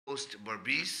Host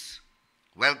Barbies.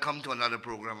 Welcome to another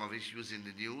program of Issues in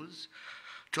the News.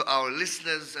 To our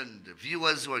listeners and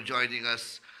viewers who are joining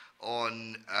us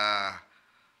on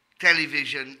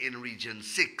television in Region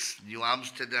 6, New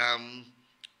Amsterdam,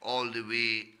 all the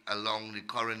way along the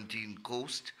quarantine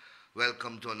coast.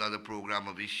 Welcome to another program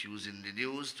of Issues in the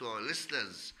News. To our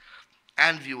listeners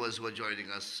and viewers who are joining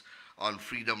us on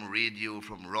Freedom Radio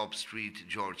from Rob Street,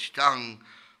 Georgetown,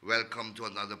 welcome to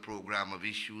another program of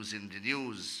Issues in the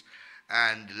News.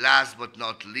 And last but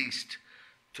not least,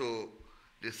 to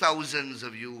the thousands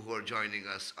of you who are joining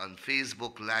us on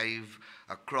Facebook Live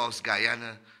across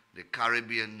Guyana, the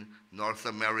Caribbean, North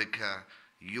America,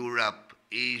 Europe,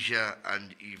 Asia,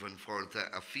 and even further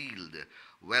afield.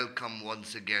 Welcome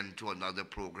once again to another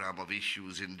program of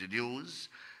Issues in the News.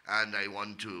 And I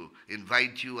want to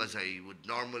invite you, as I would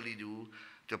normally do,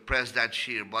 to press that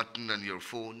share button on your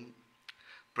phone.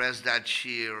 Press that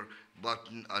share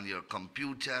button on your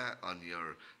computer, on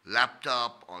your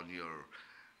laptop, on your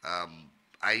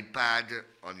iPad,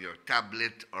 on your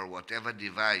tablet, or whatever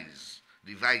device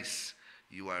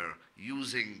you are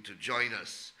using to join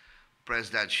us. Press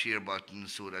that share button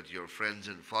so that your friends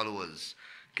and followers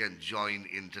can join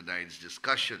in tonight's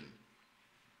discussion.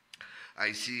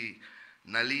 I see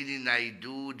Nalini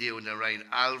Naidu, Deonarain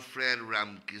Alfred,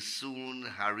 Ram Kisoon,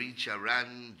 Hari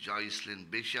Charan, Joycelyn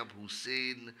Bishop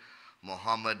Hussein,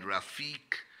 Mohammed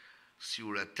Rafiq,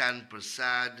 Suratan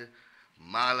Prasad,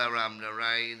 Mala Ram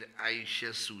Narain,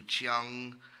 Aisha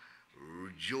Suchiang,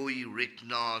 Joey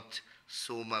Ricknott,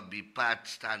 Soma Bipat,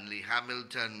 Stanley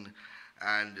Hamilton,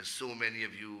 and so many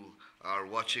of you are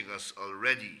watching us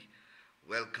already.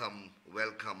 Welcome,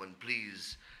 welcome, and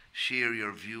please share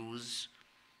your views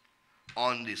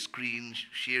on the screen,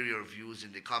 share your views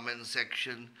in the comment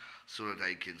section so that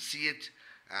I can see it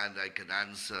and I can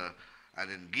answer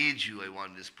and engage you. I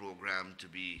want this program to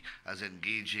be as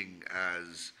engaging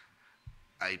as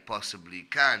I possibly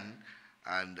can,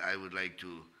 and I would like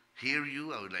to hear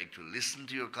you. I would like to listen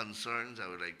to your concerns. I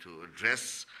would like to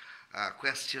address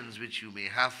questions which you may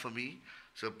have for me.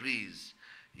 So please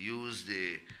use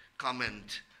the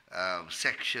comment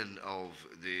section of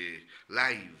the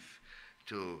live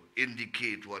to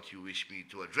indicate what you wish me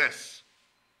to address.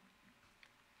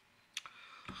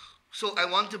 So I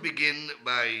want to begin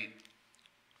by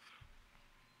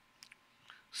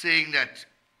saying that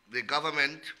the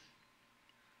government,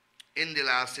 in the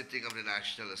last sitting of the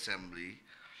National Assembly,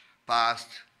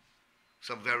 passed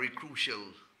some very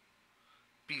crucial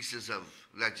pieces of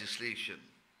legislation.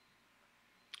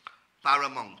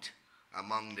 Paramount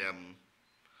among them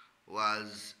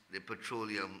was the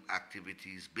Petroleum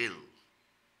Activities Bill.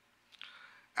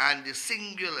 And the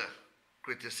singular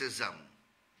criticism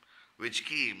which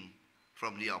came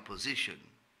from the opposition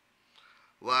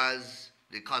was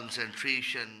the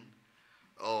concentration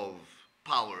of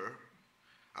power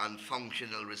and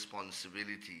functional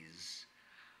responsibilities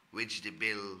which the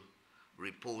bill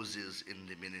reposes in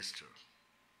the minister.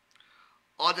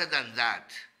 Other than that,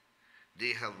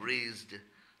 they have raised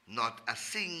not a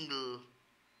single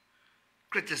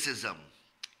criticism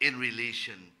in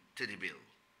relation to the bill.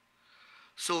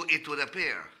 So it would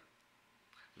appear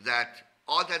that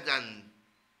other than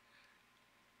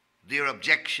their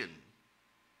objection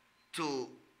to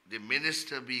the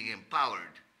minister being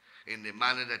empowered in the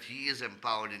manner that he is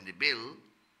empowered in the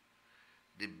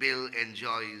bill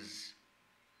enjoys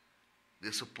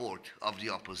the support of the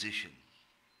opposition,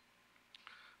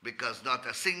 because not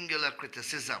a singular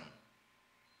criticism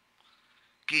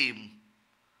came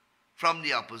from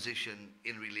the opposition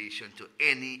in relation to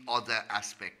any other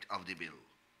aspect of the bill.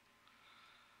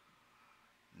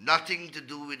 Nothing to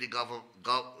do with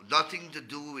nothing to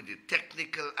do with the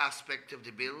technical aspect of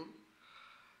the bill,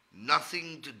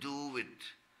 nothing to do with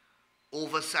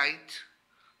oversight,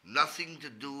 nothing to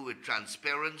do with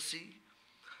transparency,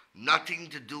 nothing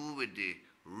to do with the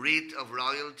rate of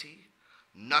royalty,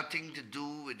 nothing to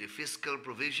do with the fiscal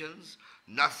provisions,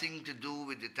 nothing to do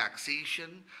with the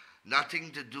taxation,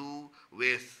 nothing to do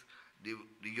with the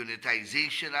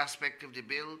unitization aspect of the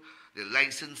bill, the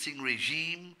licensing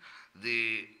regime,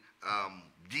 the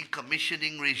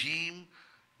decommissioning regime,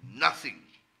 nothing.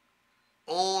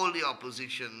 All the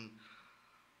opposition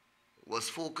was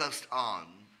focused on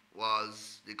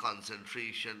was the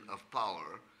concentration of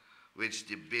power which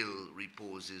the bill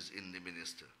reposes in the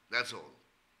minister. That's all.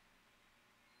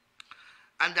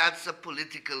 And that's a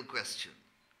political question.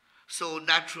 So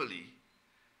naturally,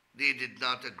 they did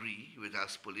not agree with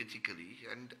us politically,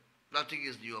 and nothing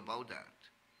is new about that.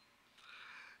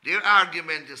 Their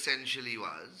argument essentially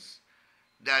was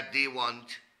that they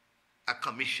want a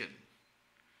commission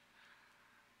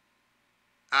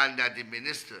and that the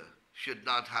minister should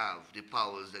not have the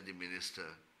powers that the minister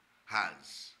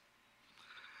has.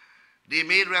 They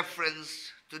made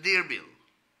reference to their bill,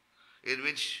 in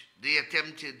which they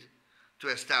attempted to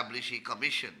establish a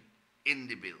commission in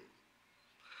the bill.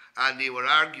 And they were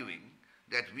arguing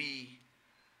that we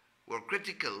were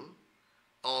critical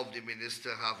of the minister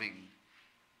having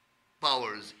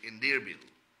powers in their bill,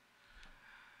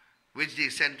 which they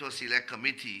sent to a select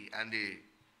committee, and they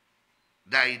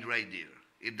died right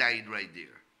there. It died right there.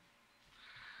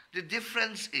 The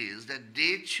difference is that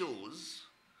they chose,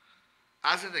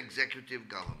 as an executive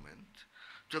government,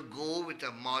 to go with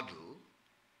a model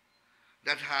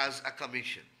that has a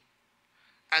commission.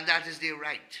 And that is their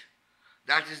right.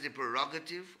 That is the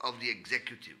prerogative of the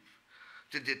executive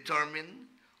to determine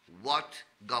what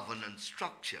governance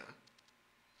structure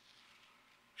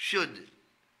should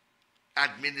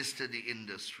administer the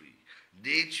industry.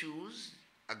 They choose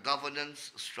a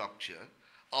governance structure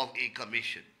of a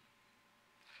commission.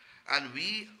 And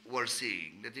we were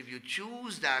saying that if you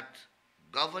choose that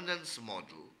governance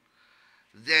model,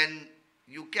 then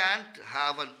you can't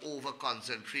have an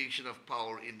over-concentration of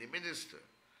power in the minister,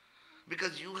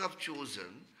 because you have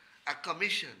chosen a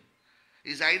commission.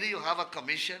 It's either you have a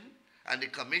commission and the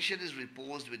commission is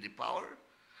reposed with the power,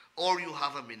 or you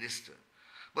have a minister.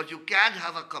 But you can't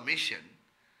have a commission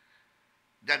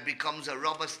that becomes a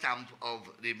rubber stamp of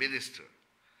the minister.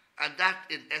 And that,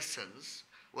 in essence,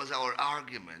 was our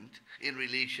argument in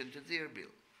relation to their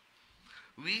bill.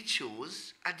 We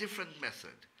chose a different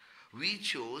method. We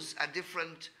chose a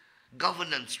different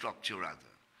governance structure, rather.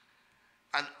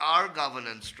 And our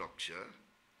governance structure,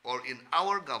 or in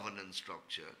our governance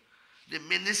structure, the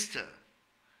minister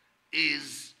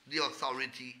is the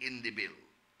authority in the bill.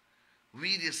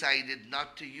 We decided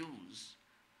not to use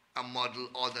a model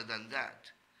other than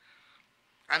that.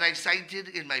 And I cited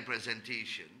in my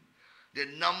presentation the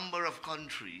number of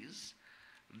countries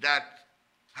that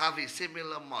have a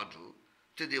similar model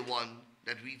to the one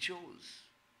that we chose.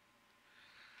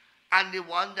 And the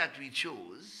one that we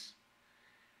chose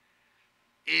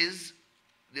is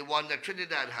the one that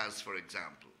Trinidad has, for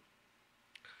example.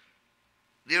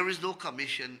 There is no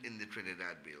commission in the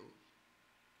Trinidad bill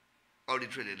or the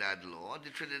Trinidad law. The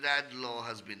Trinidad law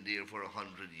has been there for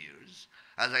 100 years.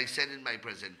 As I said in my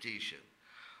presentation,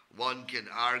 one can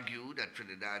argue that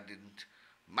Trinidad didn't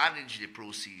manage the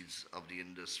proceeds of the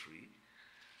industry,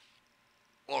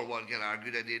 or one can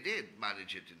argue that they did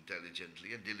manage it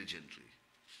intelligently and diligently.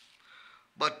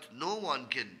 But no one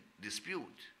can dispute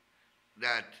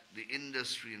that the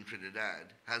industry in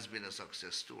Trinidad has been a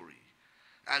success story.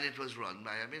 And it was run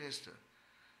by a minister.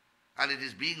 And it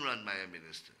is being run by a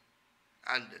minister.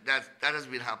 And that has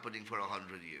been happening for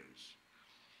 100 years.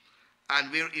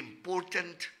 And where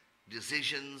important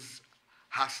decisions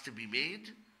has to be made,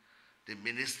 the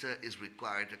minister is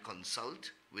required to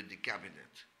consult with the cabinet.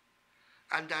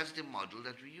 And that's the model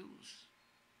that we use.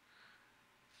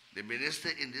 The minister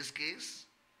in this case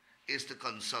is to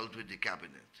consult with the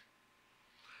cabinet.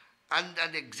 And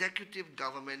an executive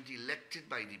government elected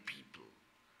by the people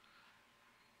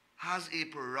has a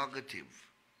prerogative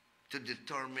to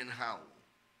determine how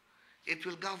it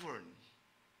will govern.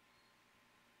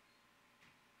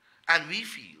 And we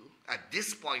feel, at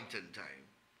this point in time,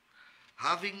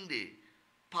 having the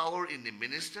power in the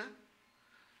minister,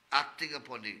 acting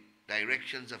upon the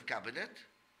directions of cabinet,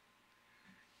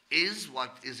 is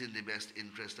what is in the best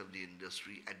interest of the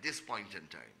industry at this point in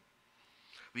time.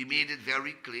 We made it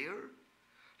very clear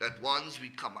that once we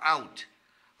come out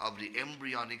of the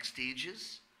embryonic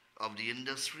stages of the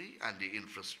industry and the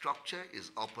infrastructure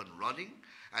is up and running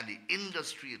and the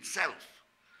industry itself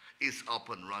is up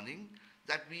and running,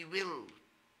 that we will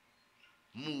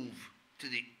move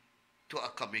to a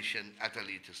commission at a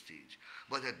later stage.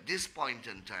 But at this point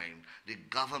in time, the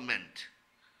government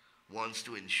wants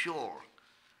to ensure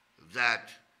that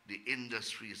the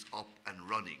industry is up and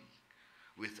running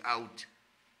without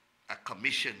a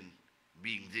commission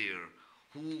being there,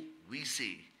 who we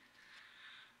say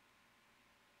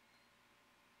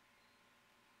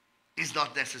is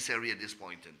not necessary at this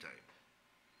point in time.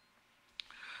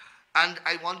 And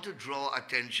I want to draw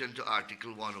attention to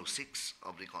Article 106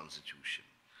 of the Constitution.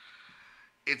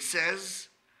 It says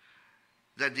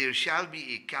that there shall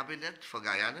be a cabinet for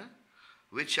Guyana,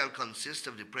 which shall consist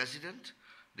of the President,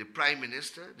 the Prime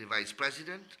Minister, the Vice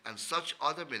President, and such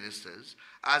other ministers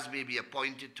as may be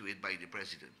appointed to it by the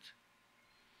President.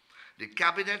 The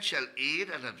Cabinet shall aid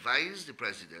and advise the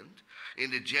President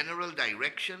in the general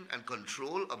direction and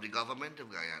control of the government of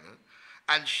Guyana,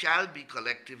 and shall be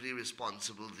collectively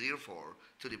responsible, therefore,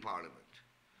 to the Parliament.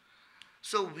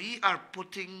 So we are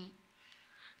putting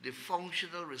the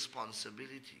functional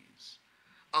responsibilities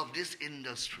of this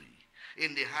industry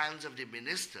in the hands of the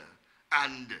minister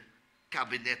and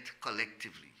cabinet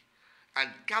collectively. And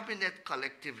cabinet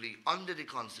collectively under the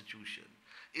constitution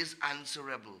is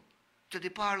answerable to the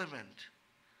parliament.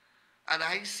 And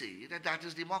I say that that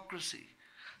is democracy.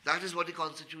 That is what the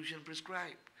constitution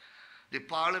prescribes. The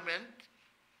parliament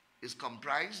is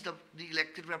comprised of the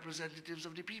elected representatives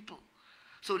of the people.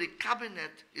 So the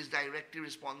cabinet is directly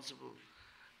responsible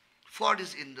for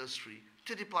this industry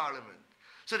to the parliament.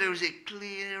 So there is a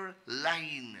clear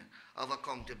line of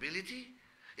accountability.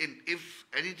 If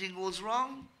anything goes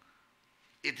wrong,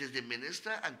 it is the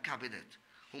minister and cabinet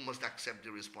who must accept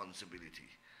the responsibility.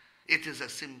 It is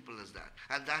as simple as that.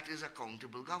 And that is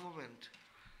accountable government.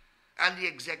 And the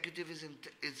executive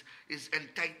is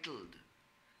entitled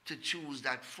to choose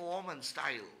that form and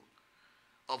style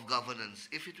of governance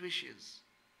if it wishes.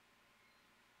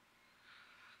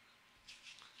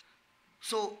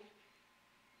 So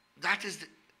that is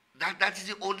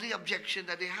the only objection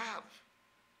that they have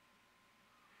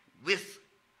with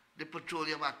the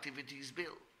Petroleum Activities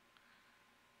Bill.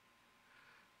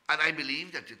 And I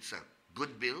believe that it's a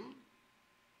good bill.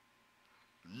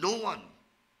 No one,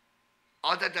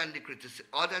 other than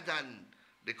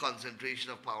the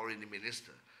concentration of power in the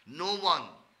minister, no one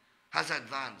has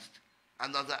advanced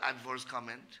another adverse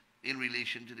comment in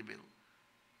relation to the bill.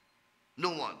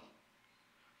 No one,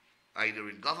 either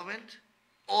in government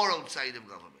or outside of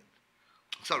government.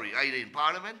 Sorry, either in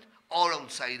parliament or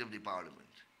outside of the parliament.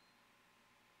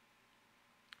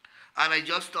 And I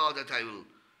just thought that I will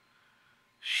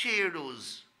share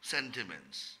those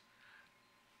sentiments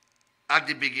at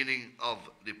the beginning of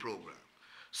the program.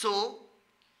 So,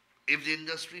 if the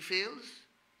industry fails,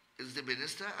 it's the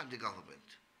minister and the government.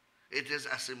 It is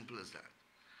as simple as that.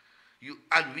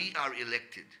 And we are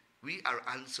elected. We are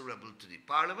answerable to the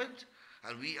parliament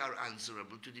and we are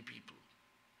answerable to the people.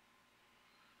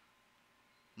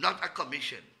 Not a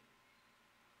commission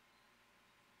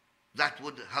that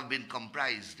would have been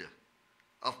comprised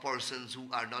of persons who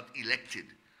are not elected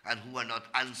and who are not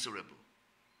answerable.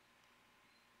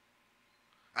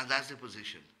 And that's the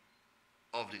position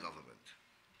of the government.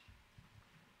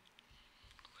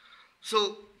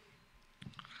 So,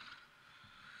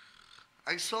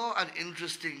 I saw an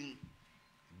interesting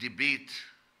debate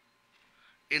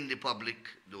in the public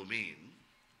domain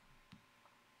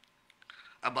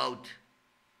about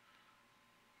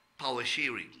power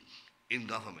sharing in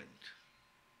government.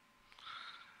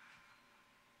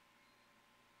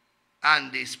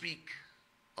 And they speak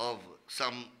of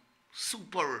some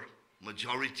super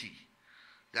majority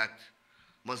that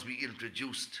must be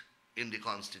introduced in the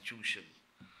Constitution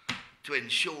to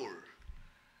ensure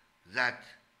that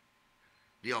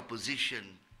the opposition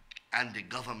and the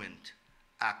government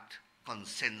act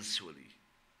consensually.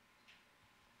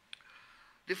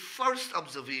 The first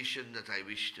observation that I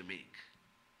wish to make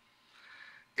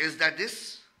is that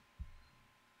this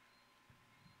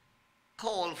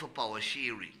call for power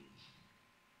sharing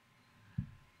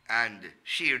and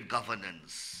shared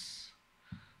governance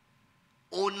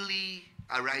only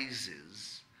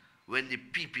arises when the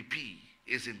PPP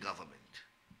is in government.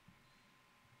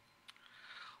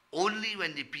 Only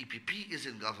when the PPP is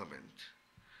in government,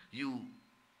 you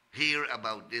hear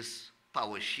about this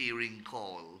power sharing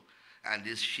call and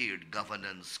this shared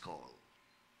governance call.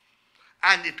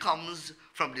 And it comes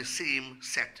from the same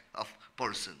set of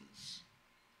persons.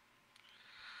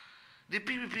 The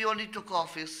PPP only took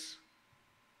office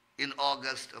in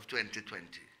August of 2020,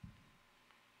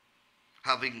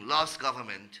 having lost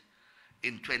government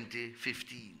in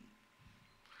 2015.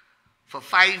 For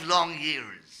 5 long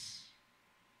years,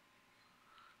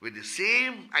 with the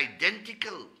same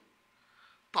identical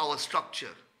power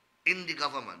structure in the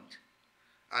government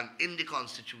and in the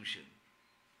constitution,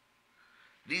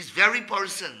 these very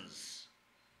persons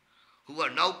who are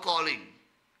now calling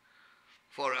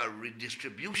for a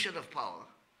redistribution of power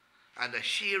and a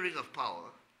sharing of power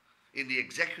in the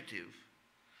executive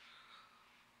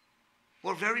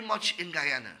were very much in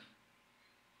Guyana.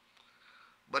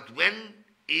 But when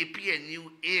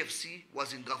APNU AFC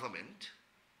was in government,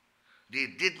 they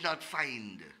did not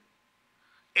find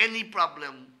any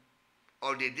problem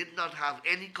or they did not have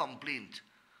any complaint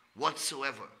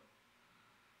whatsoever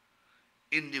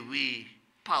in the way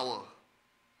power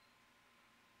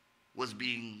was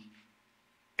being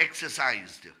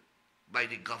exercised by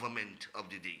the government of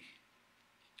the day.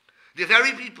 The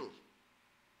very people,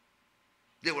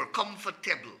 they were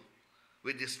comfortable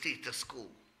with the status quo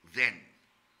then.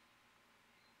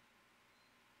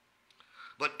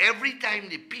 But every time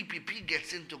the PPP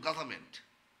gets into government,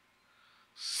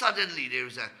 suddenly there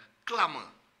is a clamor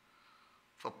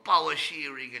for power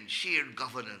sharing and shared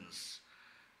governance.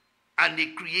 And they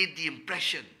create the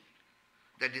impression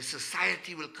that the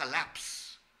society will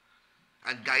collapse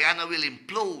and Guyana will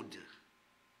implode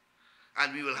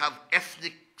and we will have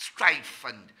ethnic strife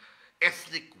and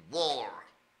ethnic war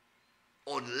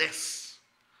unless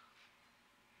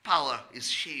power is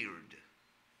shared.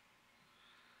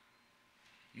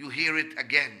 You hear it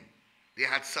again. They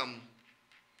had some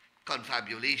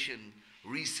confabulation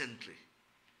recently,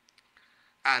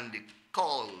 and the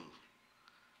call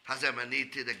has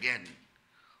emanated again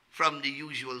from the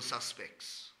usual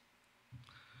suspects.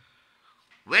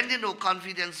 When the no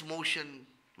confidence motion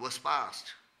was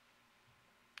passed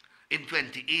in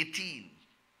 2018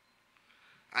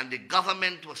 and the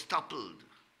government was toppled,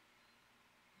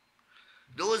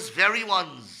 those very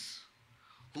ones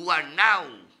who are now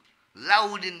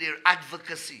loud in their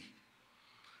advocacy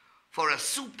for a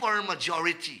super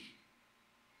majority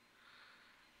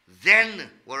then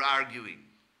were arguing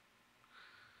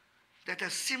that a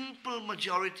simple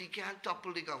majority can't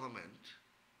topple the government.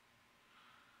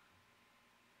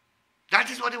 That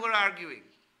is what they were arguing,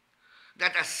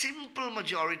 that a simple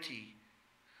majority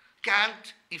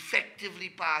can't effectively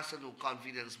pass a no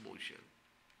confidence motion.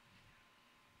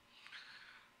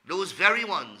 Those very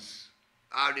ones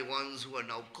are the ones who are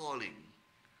now calling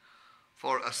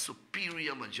for a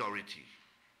superior majority.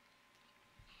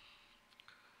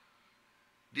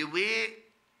 The way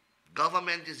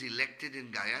government is elected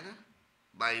in Guyana,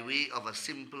 by way of a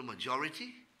simple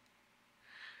majority,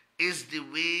 is the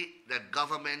way that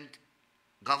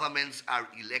governments are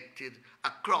elected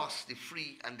across the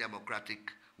free and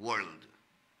democratic world.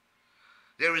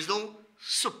 There is no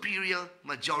superior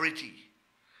majority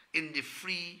in the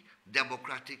free,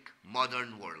 democratic,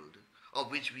 modern world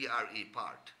of which we are a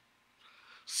part.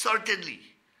 Certainly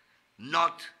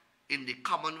not in the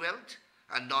Commonwealth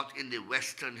and not in the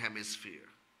Western Hemisphere,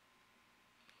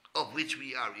 of which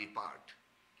we are a part.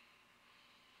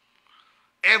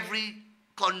 Every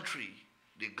country,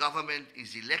 the government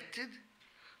is elected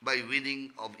by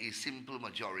winning of a simple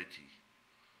majority.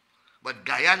 But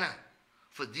Guyana,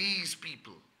 for these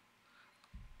people,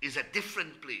 is a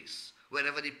different place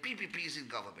whenever the PPP is in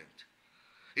government.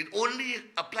 It only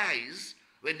applies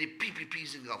when the PPP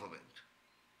is in government.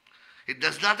 It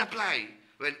does not apply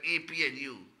when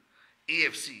APNU,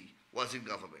 AFC was in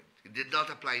government. It did not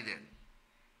apply then.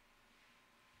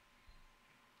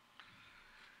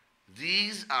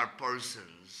 These are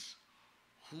persons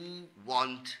who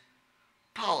want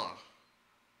power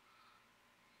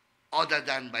other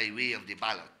than by way of the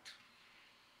ballot.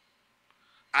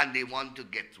 And they want to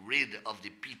get rid of the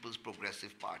People's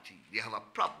Progressive Party. They have a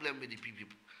problem with the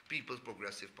People's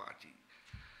Progressive Party.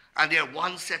 And they are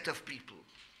one set of people.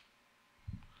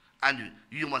 And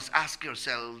you must ask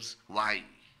yourselves why.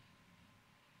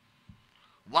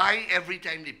 Why every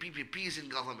time the PPP is in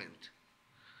government,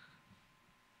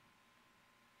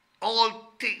 all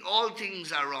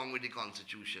things are wrong with the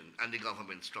Constitution and the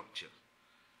government structure.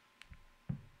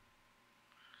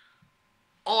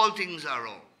 All things are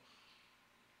wrong.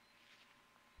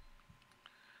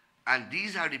 And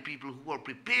these are the people who are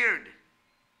prepared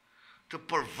to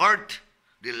pervert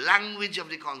the language of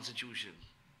the Constitution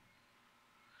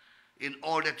in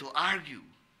order to argue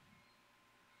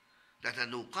that a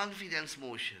no confidence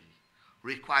motion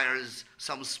requires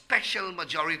some special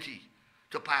majority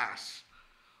to pass,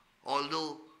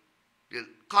 although the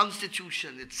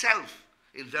Constitution itself,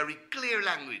 in very clear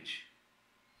language,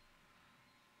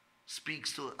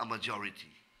 speaks to a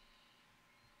majority.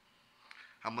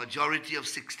 A majority of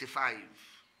 65,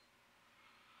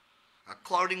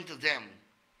 according to them,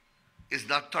 is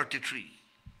not 33,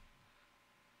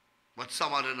 but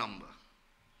some other number.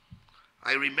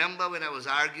 I remember when I was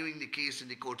arguing the case in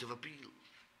the Court of Appeal,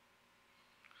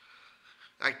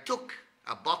 I took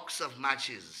a box of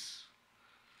matches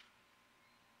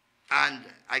and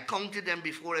I counted them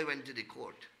before I went to the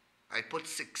court. I put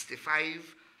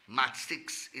 65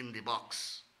 matchsticks in the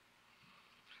box.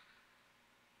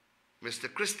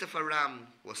 Mr. Christopher Ram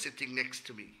was sitting next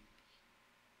to me.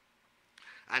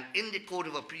 And in the Court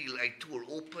of Appeal, I tore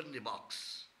open the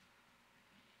box.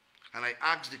 And I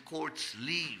asked the court's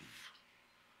leave.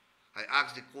 I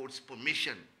asked the court's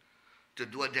permission to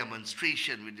do a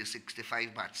demonstration with the 65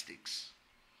 matchsticks.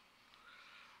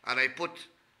 And I put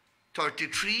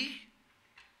 33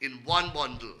 in one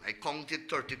bundle. I counted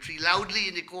 33 loudly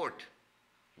in the court.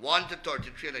 1 to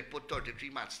 33, and I put 33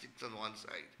 matchsticks on one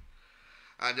side.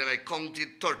 And then I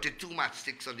counted 32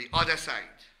 matchsticks on the other side.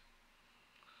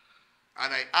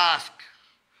 And I asked,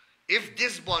 if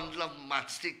this bundle of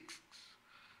matchsticks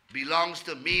belongs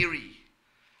to Mary,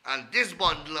 and this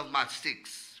bundle of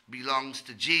matchsticks belongs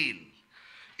to Jane,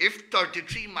 if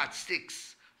 33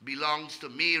 matchsticks belongs to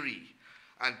Mary,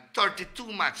 and 32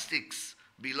 matchsticks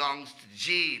belong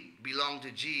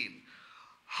to Jane.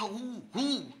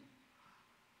 Who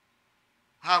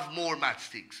have more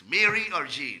matchsticks, Mary or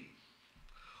Jane?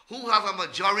 Who have a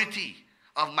majority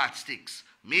of matchsticks,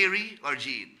 Mary or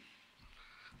Jane?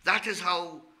 That is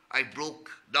how I broke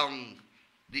down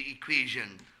the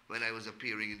equation when I was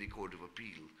appearing in the Court of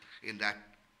Appeal in that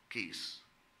case.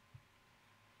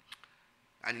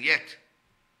 And yet,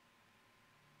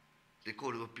 the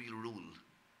Court of Appeal ruled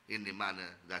in the manner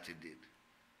that it did.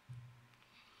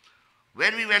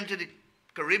 When we went to the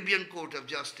Caribbean Court of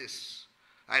Justice,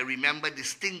 I remember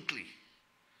distinctly,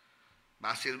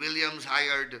 Basil Williams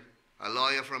hired a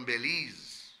lawyer from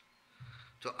Belize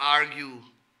to argue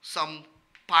some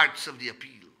parts of the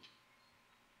appeal.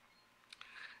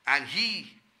 And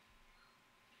he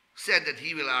said that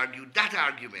he will argue that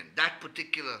argument, that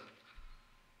particular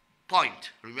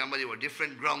point. Remember, there were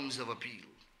different grounds of appeal.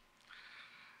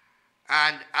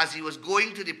 And as he was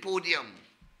going to the podium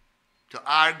to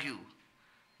argue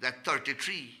that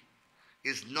 33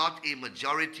 is not a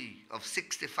majority of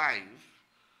 65,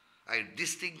 I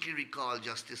distinctly recall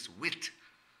Justice Witt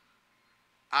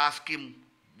asked him,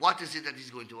 what is it that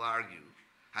he's going to argue?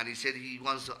 And he said he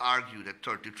wants to argue that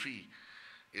 33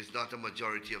 is not a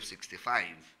majority of 65.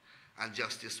 And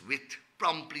Justice Witt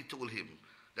promptly told him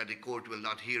that the court will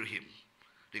not hear him.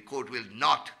 The court will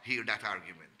not hear that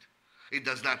argument. It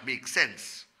does not make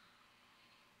sense.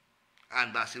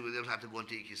 And Basil Williams had to go and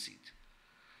take his seat.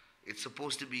 It's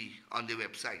supposed to be on the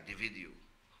website, the video.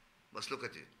 Must look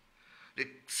at it. The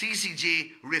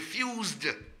CCJ refused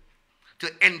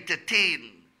to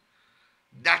entertain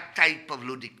that type of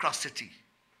ludicrosity.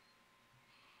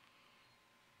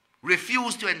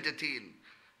 Refused to entertain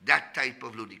that type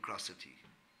of ludicrosity.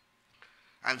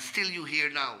 And still you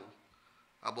hear now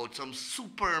about some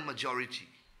super majority.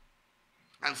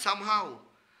 And somehow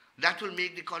that will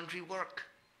make the country work.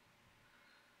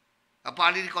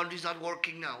 Apparently the country is not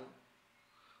working now.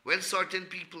 When certain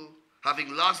people,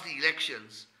 having lost the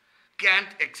elections, can't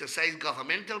exercise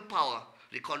governmental power,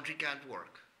 the country can't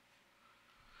work.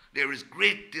 There is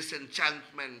great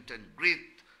disenchantment and great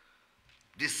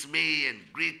dismay and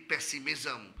great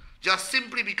pessimism just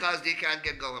simply because they can't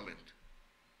get government.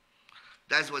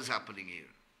 That's what's happening here.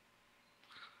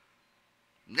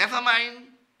 Never mind,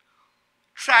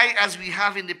 try as we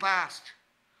have in the past.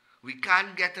 We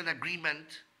can't get an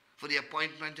agreement for the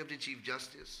appointment of the Chief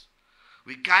Justice.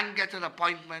 We can't get an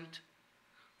appointment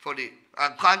for the,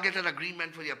 can't get an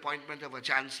agreement for the appointment of a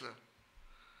Chancellor.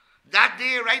 That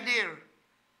there, right there,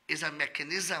 is a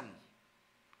mechanism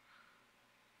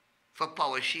for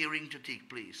power sharing to take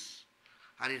place.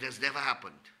 And it has never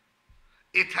happened.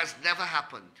 It has never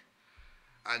happened.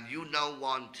 And you now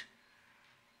want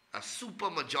a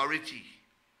supermajority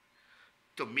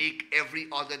to make every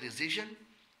other decision?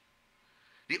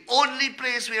 The only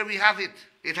place where we have it,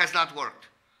 it has not worked.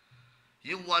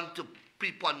 You want to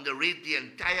preponderate the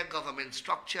entire government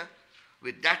structure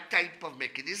with that type of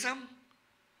mechanism?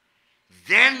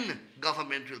 Then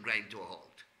government will grind to a halt.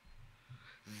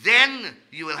 Then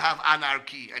you will have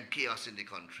anarchy and chaos in the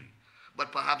country.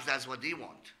 But perhaps that's what they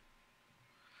want.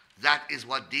 That is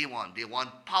what they want. They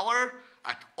want power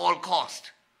at all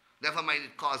cost. Never mind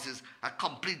it causes a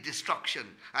complete destruction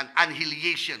and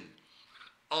annihilation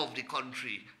of the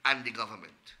country and the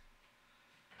government.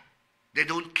 They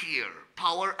don't care.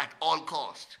 Power at all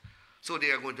cost. So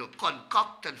they are going to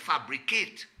concoct and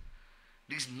fabricate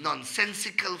these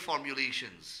nonsensical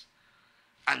formulations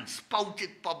and spout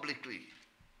it publicly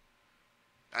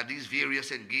at these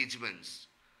various engagements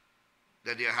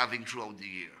that they are having throughout the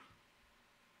year.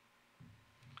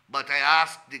 But I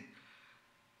ask the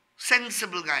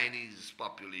sensible Guyanese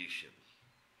population,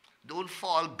 don't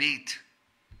fall bait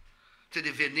to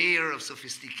the veneer of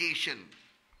sophistication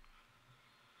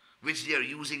which they are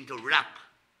using to wrap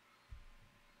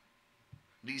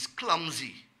these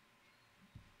clumsy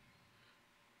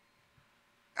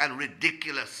and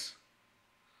ridiculous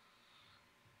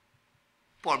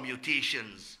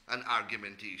permutations and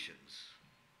argumentations.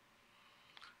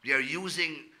 They are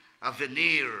using a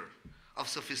veneer of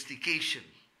sophistication.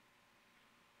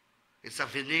 It's a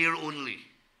veneer only,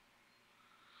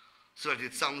 so that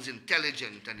it sounds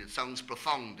intelligent and it sounds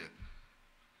profound.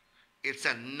 It's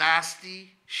a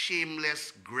nasty,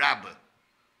 shameless grab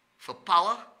for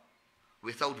power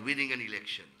without winning any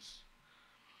elections.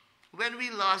 When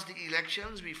we lost the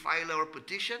elections, we filed our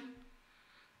petition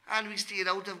and we stayed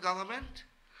out of government.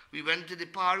 We went to the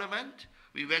parliament,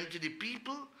 we went to the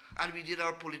people, and we did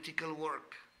our political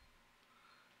work.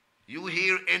 You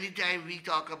hear anytime we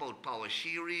talk about power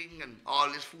sharing and all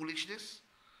this foolishness,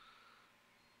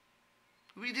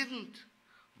 We didn't.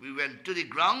 We went to the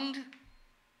ground,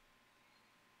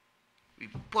 we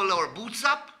pulled our boots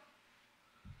up,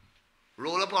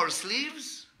 rolled up our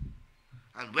sleeves,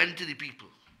 and went to the people.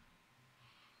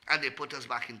 And they put us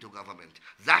back into government.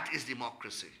 That is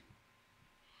democracy.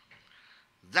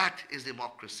 That is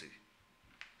democracy.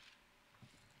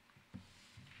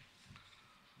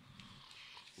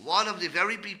 One of the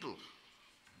very people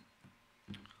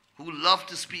who love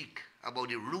to speak about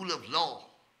the rule of law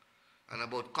and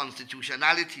about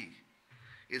constitutionality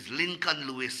is Lincoln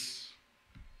Lewis.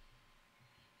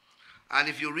 And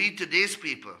if you read today's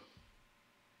paper,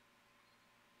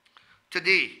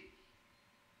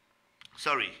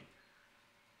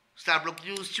 Starbrook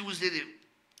News, Tuesday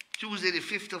the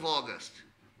 5th of August,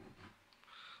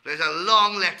 there's a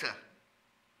long letter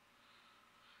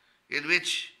in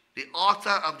which the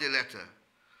author of the letter,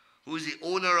 who is the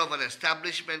owner of an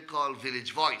establishment called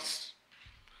Village Voice,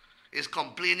 is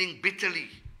complaining bitterly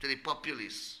to the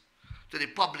populace, to the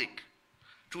public,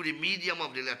 through the medium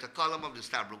of the letter column of the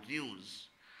Starbrook News,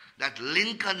 that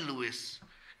Lincoln Lewis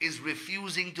is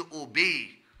refusing to obey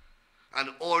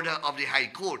an order of the High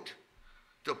Court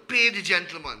to pay the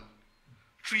gentleman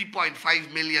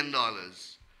 $3.5 million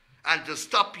and to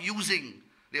stop using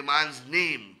the man's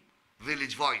name,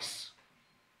 Village Voice,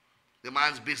 the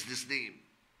man's business name.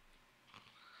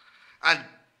 And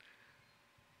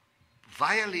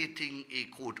violating a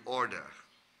court order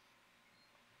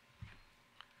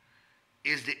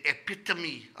is the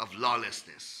epitome of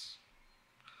lawlessness.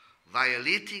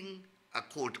 Violating a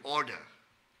court order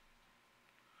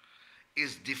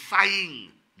is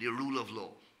defying the rule of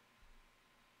law.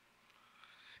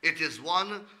 It is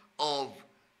one of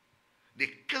the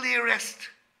clearest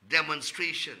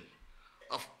demonstration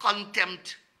of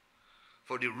contempt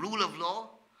for the rule of law,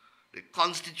 the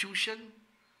Constitution,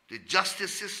 the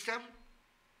justice system,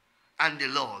 and the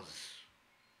laws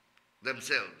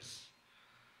themselves.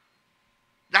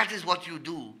 That is what you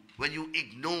do when you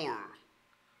ignore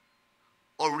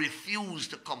or refuse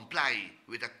to comply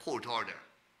with a court order.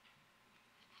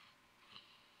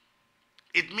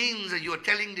 It means that you are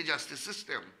telling the justice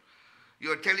system,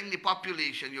 you are telling the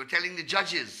population, you are telling the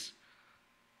judges,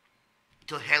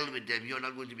 to hell with them, you are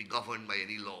not going to be governed by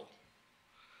any law.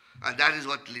 And that is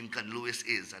what Lincoln Lewis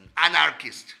is, an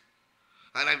anarchist.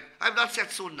 And I've not said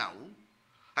so now.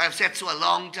 I have said so a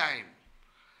long time.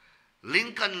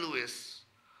 Lincoln Lewis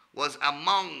was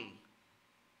among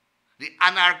the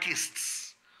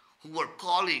anarchists who were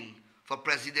calling for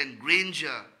President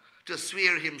Granger to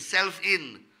swear himself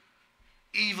in,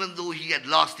 even though he had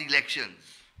lost elections.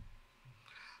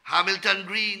 Hamilton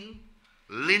Green,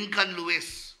 Lincoln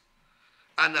Lewis,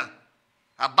 and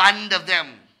a band of them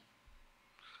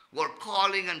were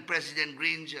calling on President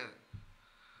Granger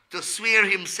to swear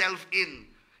himself in,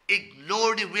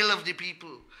 ignore the will of the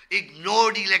people,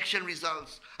 ignore the election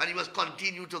results, and he must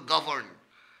continue to govern.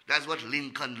 That's what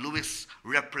Lincoln Lewis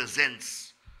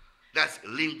represents. That's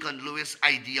Lincoln Lewis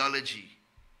ideology.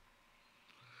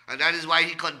 And that is why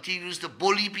he continues to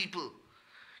bully people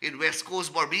in West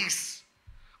Coast Berbice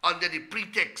under the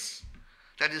pretext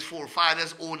that his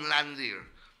forefathers owned land there.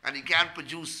 And he can't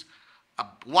produce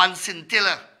one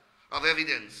scintilla of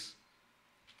evidence,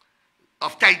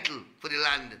 of title for the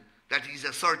land that he's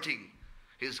asserting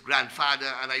his grandfather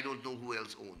and I don't know who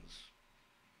else owns.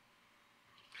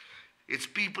 It's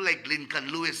people like Lincoln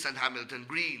Lewis and Hamilton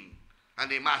Green, and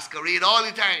they masquerade all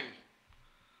the time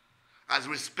as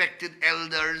respected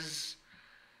elders,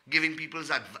 giving people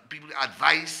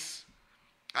advice,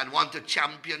 and want to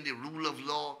champion the rule of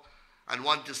law, and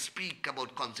want to speak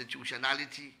about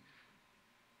constitutionality.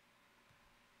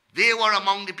 They were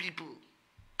among the people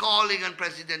calling on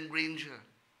President Granger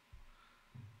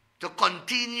to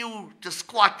continue to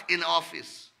squat in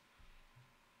office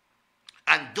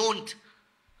and don't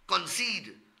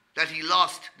concede that he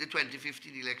lost the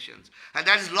 2015 elections. And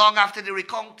that is long after the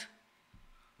recount.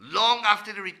 Long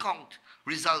after the recount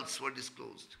results were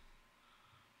disclosed.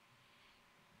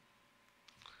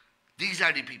 These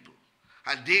are the people.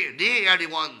 And they are the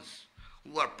ones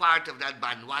who are part of that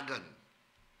bandwagon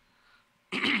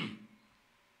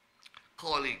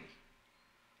calling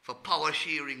for power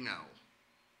sharing now.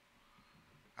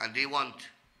 And they want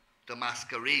to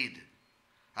masquerade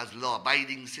as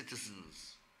law-abiding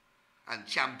citizens and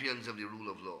champions of the rule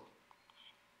of law.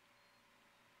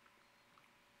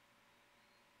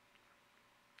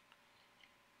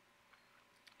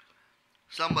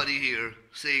 Somebody here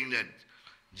saying that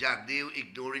Jack Dale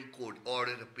ignoring court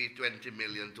order to pay $20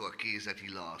 million to a case that he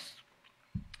lost.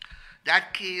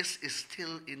 That case is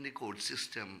still in the court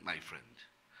system, my friend.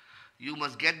 You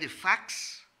must get the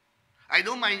facts. I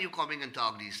don't mind you coming and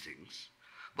talk these things,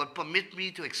 But permit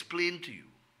me to explain to you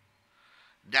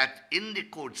that in the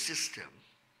court system,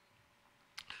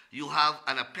 you have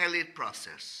an appellate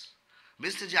process.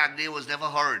 Mr. Jagdev was never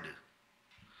heard.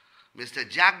 Mr.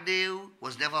 Jagdev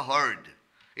was never heard.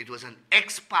 It was an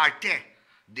ex parte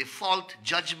default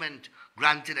judgment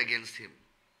granted against him.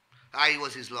 I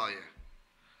was his lawyer.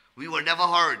 We were never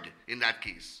heard in that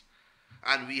case.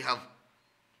 And we have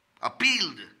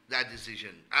appealed that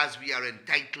decision, as we are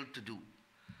entitled to do.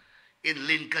 In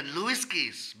Lincoln Lewis'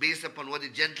 case, based upon what the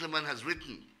gentleman has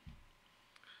written,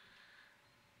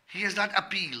 he has not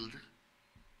appealed.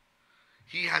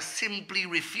 He has simply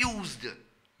refused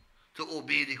to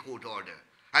obey the court order.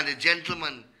 And the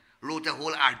gentleman wrote a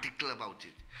whole article about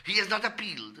it. He has not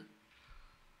appealed.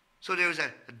 So there is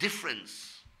a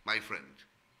difference, my friend.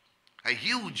 A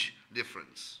huge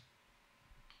difference.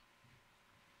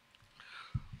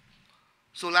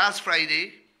 So last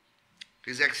Friday,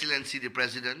 His Excellency the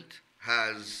President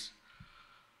has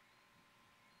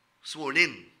sworn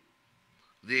in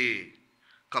the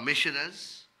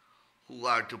commissioners who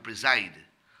are to preside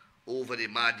over the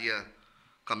Madhya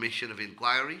Commission of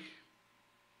Inquiry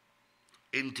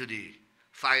into the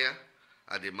fire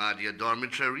at the Madhya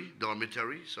dormitory,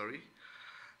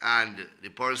 and the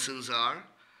persons are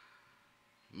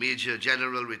Major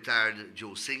General Retired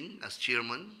Joe Singh as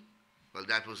chairman. Well,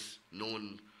 that was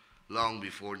known long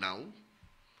before now.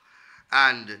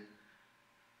 And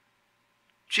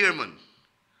chairman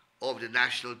of the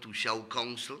National Tushau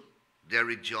Council,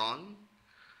 Derek John,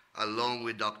 along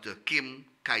with Dr. Kim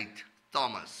Kite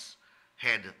Thomas,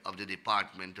 head of the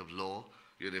Department of Law,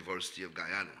 University of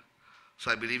Guyana.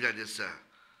 So I believe that it's a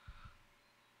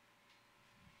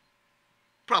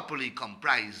properly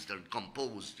comprised and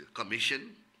composed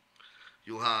commission.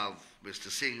 You have Mr.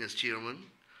 Singh as chairman.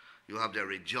 You have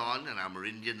Derek John, an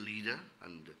Amerindian leader,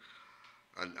 and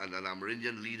an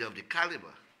Amerindian leader of the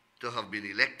caliber to have been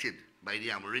elected by the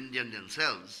Amerindian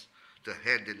themselves to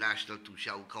head the National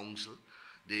Tushau Council,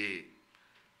 the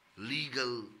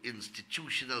legal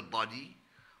institutional body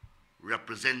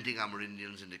representing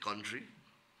Amerindians in the country.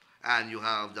 And you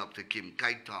have Dr. Kim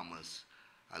Kite Thomas,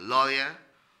 a lawyer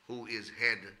who is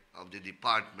head of the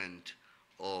Department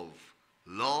of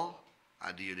Law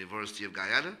at the University of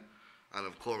Guyana. And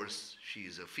of course, she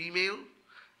is a female,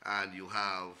 and you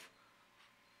have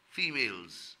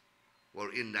females who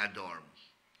are in that dorm.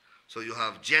 So you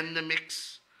have gender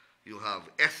mix, you have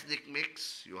ethnic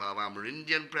mix, you have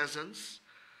Amerindian presence,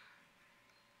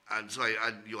 and so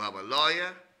you have a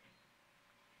lawyer,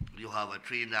 you have a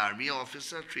trained army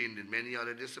officer, trained in many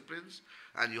other disciplines,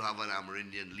 and you have an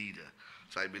Amerindian leader.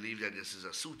 So I believe that this is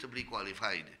a suitably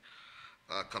qualified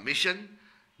commission.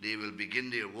 They will begin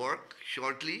their work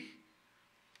shortly.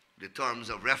 The terms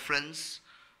of reference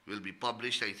will be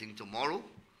published, I think, tomorrow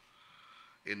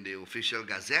in the official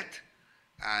gazette,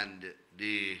 and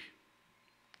the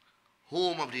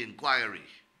home of the inquiry,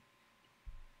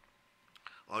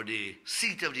 or the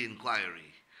seat of the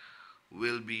inquiry,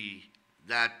 will be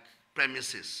that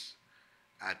premises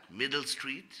at Middle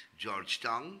Street,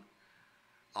 Georgetown,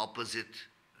 opposite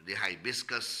the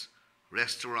Hibiscus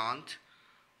restaurant,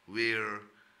 where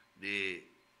the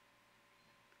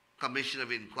Commission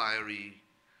of Inquiry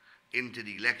into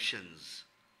the elections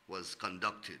was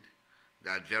conducted.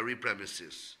 That very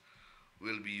premises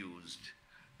will be used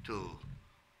to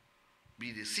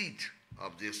be the seat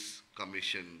of this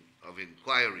Commission of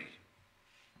Inquiry.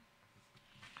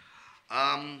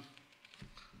 I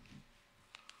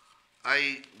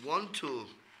want to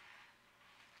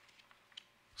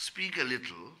speak a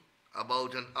little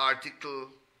about an article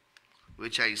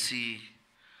which I saw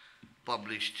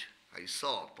published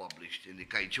in the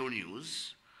Kaicho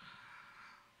News,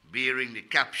 bearing the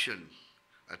caption,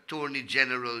 Attorney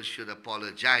General should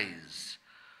apologize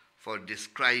for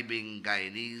describing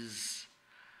Guyanese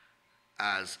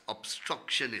as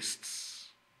obstructionists.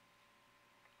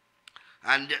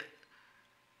 And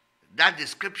that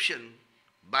description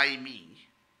by me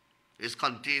is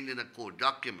contained in a court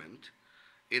document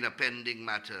in a pending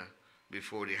matter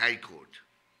before the High Court.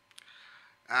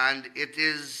 And it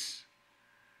is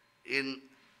in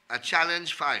a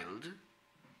challenge filed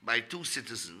by two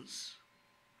citizens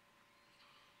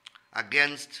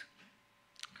against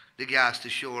the gas to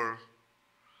shore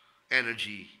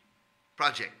energy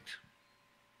project.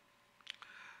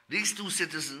 These two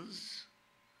citizens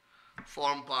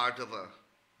form part of a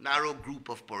narrow group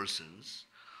of persons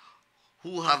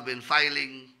who have been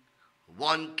filing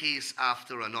one case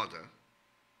after another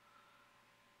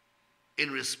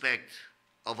in respect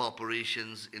of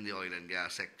operations in the oil and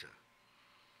gas sector.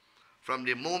 From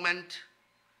the moment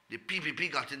the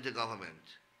PPP got into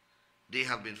government, they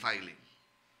have been filing.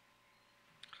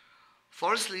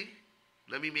 Firstly,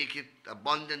 let me make it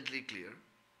abundantly clear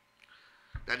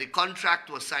that the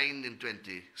contract was signed in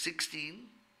 2016.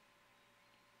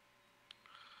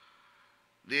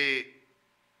 The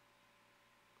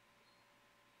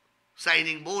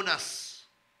signing bonus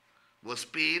was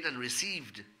paid and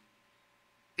received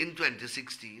in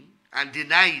 2016 and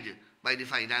denied by the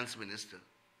finance minister.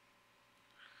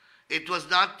 It was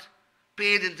not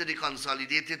paid into the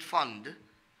consolidated fund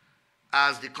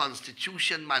as the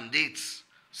constitution mandates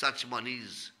such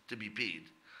monies to be paid,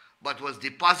 but was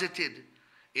deposited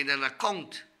in an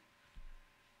account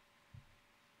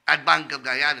at Bank of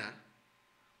Guyana,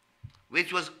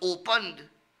 which was opened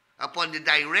upon the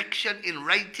direction in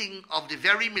writing of the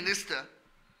very minister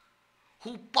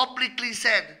who publicly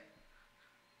said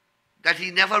that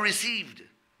he never received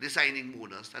the signing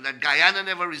bonus and that Guyana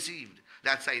never received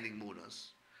that signing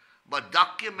bonus. But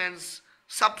documents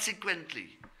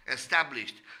subsequently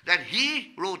established that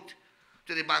he wrote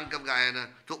to the Bank of Guyana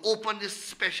to open this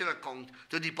special account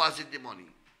to deposit the money.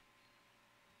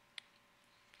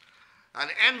 An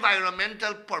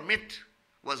environmental permit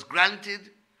was granted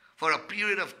for a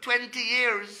period of 20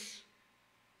 years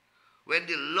when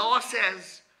the law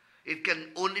says it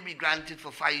can only be granted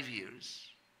for 5 years.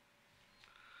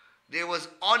 There was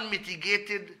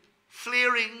unmitigated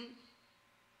flaring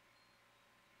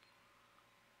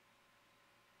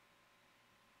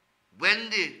when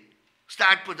they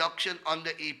start production under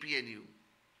APNU.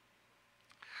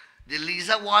 The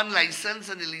Liza 1 license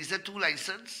and the Liza 2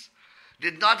 license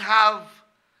did not have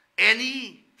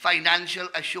any financial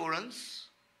assurance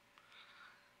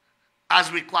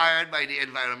as required by the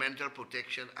Environmental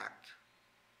Protection Act.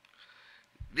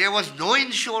 There was no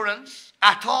insurance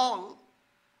at all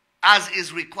as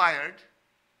is required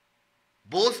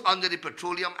both under the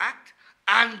Petroleum Act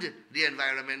and the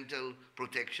Environmental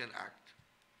Protection Act.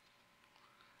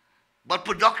 But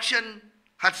production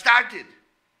had started.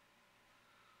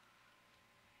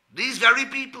 These very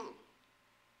people,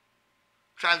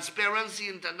 Transparency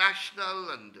International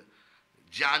and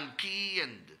Janki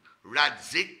and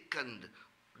Radzik and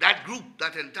that group,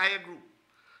 that entire group,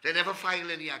 they never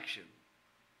filed any action.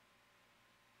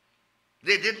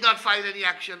 They did not file any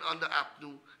action under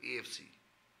APNU AFC.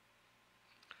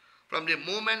 From the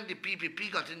moment the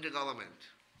PPP got into government,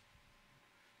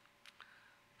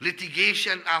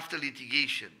 litigation after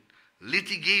litigation,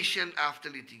 litigation after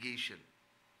litigation.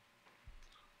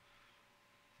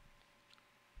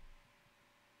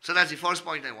 So that's the first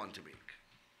point I want to make.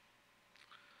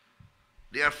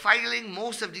 They are filing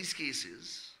most of these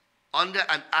cases under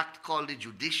an act called the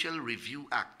Judicial Review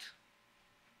Act.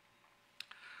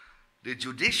 The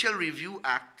Judicial Review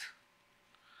Act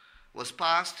was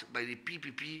passed by the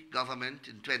PPP government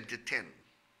in 2010.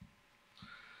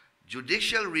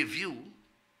 Judicial review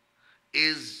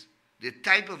is the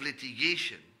type of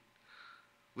litigation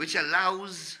which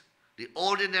allows the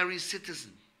ordinary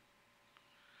citizen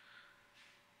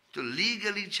to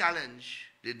legally challenge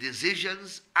the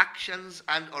decisions, actions,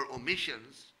 and or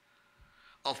omissions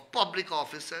of public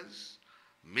officers,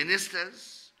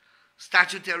 ministers,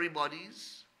 statutory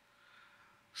bodies,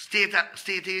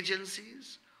 state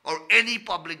agencies, or any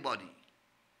public body.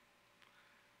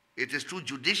 It is through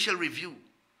judicial review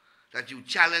that you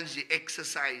challenge the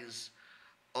exercise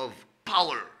of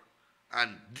power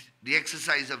and the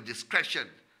exercise of discretion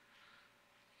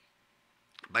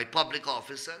by public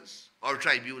officers or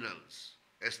tribunals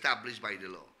established by the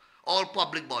law, or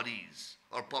public bodies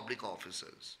or public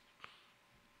officers.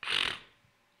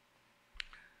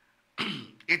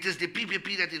 It is the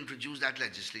PPP that introduced that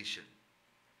legislation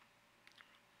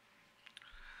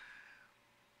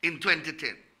in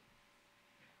 2010.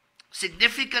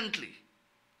 Significantly,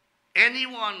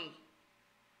 anyone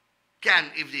can,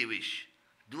 if they wish,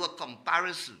 do a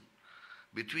comparison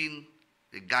between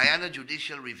the Guyana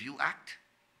Judicial Review Act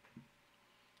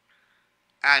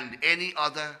and any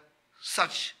other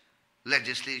such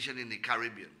legislation in the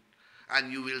Caribbean.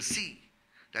 And you will see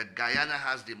that Guyana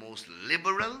has the most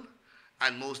liberal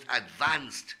and most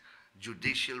advanced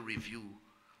judicial review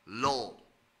law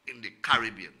in the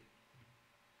Caribbean.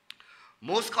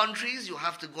 Most countries, you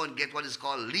have to go and get what is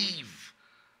called leave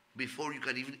before you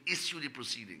can even issue the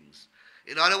proceedings.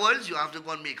 In other words, you have to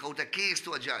go and make out a case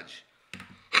to a judge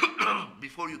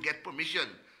before you get permission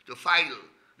to file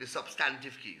the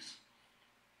substantive case.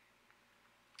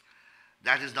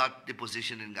 That is not the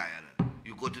position in Guyana.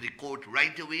 You go to the court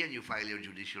right away and you file your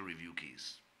judicial review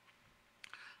case.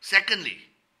 Secondly,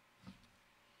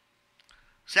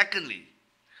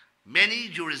 many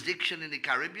jurisdictions in the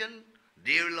Caribbean,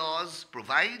 their laws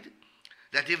provide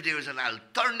that if there is an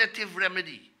alternative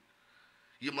remedy,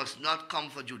 you must not come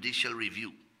for judicial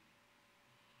review.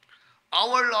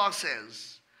 Our law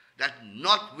says that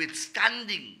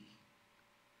notwithstanding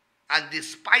and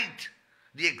despite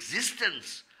the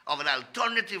existence of an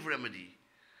alternative remedy,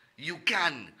 you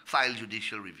can file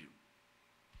judicial review.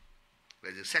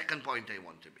 There's a second point I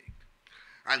want to make.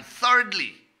 And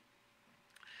thirdly,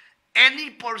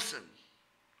 any person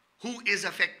who is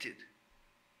affected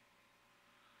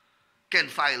can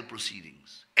file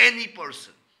proceedings. Any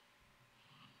person.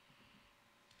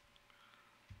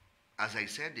 As I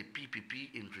said, the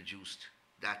PPP introduced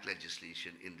that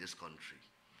legislation in this country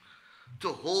to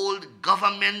hold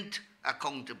government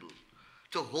accountable,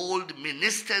 to hold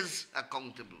ministers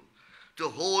accountable, to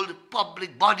hold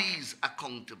public bodies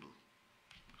accountable.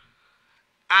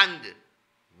 And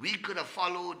we could have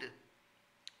followed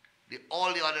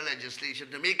all the other legislation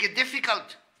to make it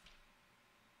difficult.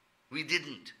 We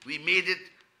didn't. We made it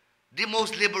the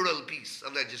most liberal piece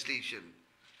of legislation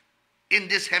in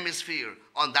this hemisphere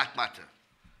on that matter.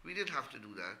 We didn't have to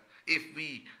do that if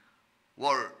we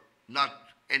were not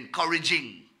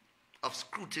encouraging of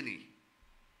scrutiny.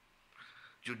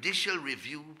 Judicial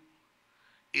review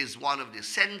is one of the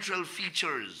central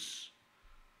features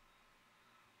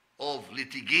of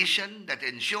litigation that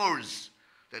ensures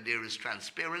that there is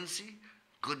transparency,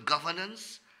 good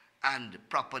governance, and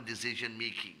proper decision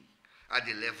making at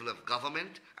the level of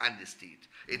government and the state.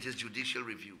 It is judicial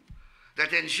review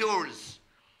that ensures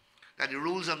that the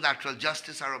rules of natural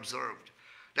justice are observed,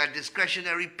 that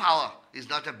discretionary power is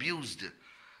not abused,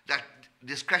 that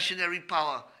discretionary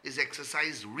power is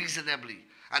exercised reasonably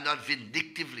and not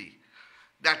vindictively,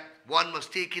 that one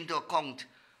must take into account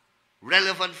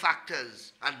relevant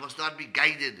factors and must not be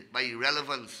guided by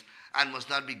irrelevance and must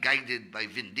not be guided by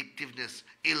vindictiveness,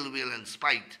 ill will, and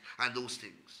spite, and those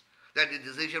things. That the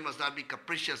decision must not be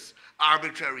capricious,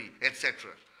 arbitrary,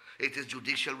 etc. It is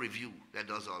judicial review that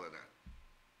does all of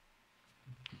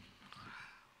that.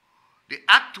 The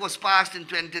Act was passed in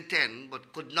 2010,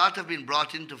 but could not have been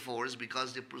brought into force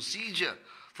because the procedure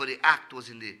for the Act was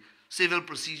in the Civil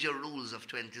Procedure Rules of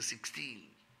 2016.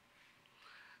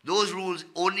 Those rules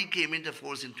only came into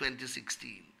force in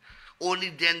 2016.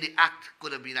 Only then the Act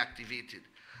could have been activated.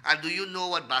 And do you know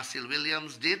what Basil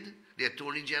Williams did, the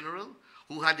Attorney General,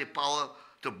 who had the power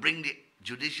to bring the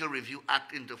Judicial Review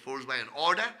Act into force by an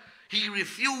order? He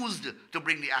refused to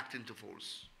bring the Act into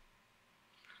force.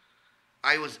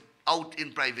 I was out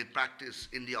in private practice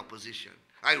in the opposition.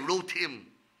 I wrote him,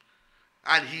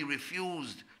 and he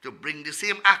refused to bring the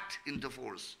same Act into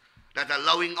force, that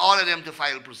allowing all of them to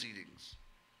file proceedings.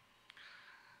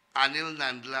 Anil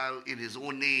Nandlall, in his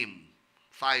own name,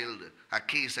 filed a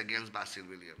case against Basil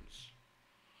Williams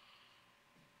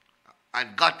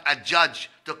and got a judge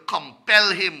to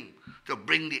compel him to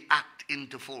bring the Act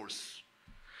into force.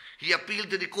 He appealed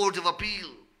to the Court of Appeal,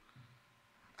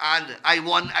 and I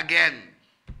won again.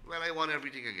 Well, I won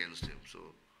everything against him, so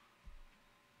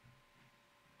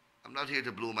I'm not here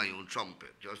to blow my own trumpet,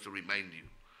 just to remind you.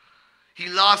 He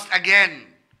lost again,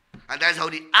 and that's how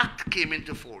the Act came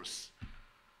into force.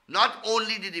 Not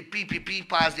only did the PPP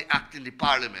pass the Act in the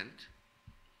Parliament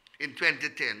in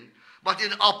 2010, but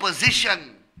in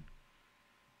opposition,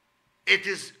 it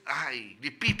is the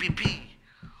PPP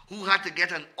who had to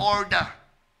get an order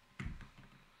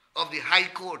of the High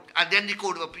Court and then the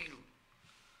Court of Appeal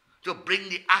to bring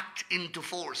the Act into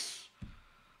force.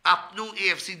 APNU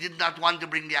AFC did not want to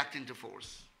bring the Act into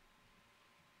force.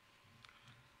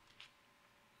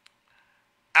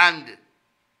 And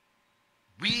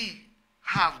we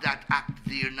have that Act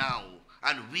there now,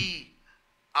 and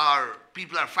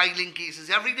people are filing cases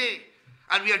every day,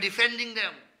 and we are defending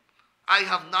them. I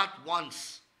have not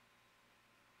once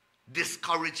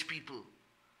discouraged people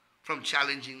from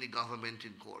challenging the government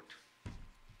in court.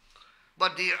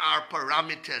 But there are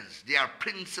parameters, there are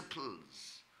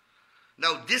principles.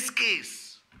 Now, this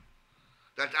case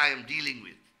that I am dealing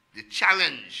with, the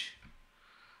challenge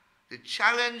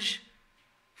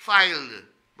filed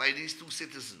by these two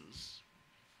citizens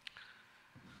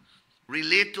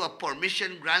relate to a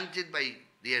permission granted by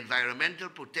the Environmental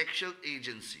Protection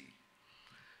Agency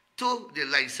to the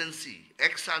licensee,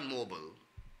 ExxonMobil,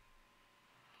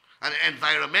 an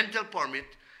environmental permit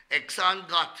Exxon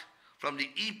got from the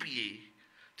EPA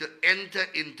to enter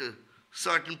into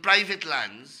certain private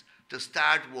lands to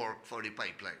start work for the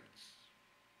pipelines.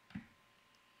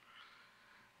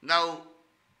 Now,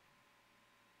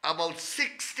 about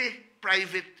 60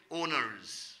 private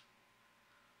owners,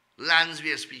 lands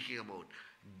we are speaking about,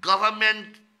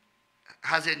 government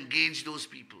has engaged those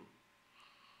people.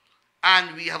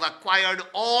 And we have acquired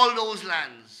all those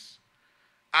lands,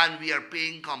 and we are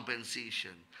paying compensation.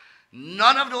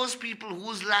 None of those people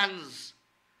whose lands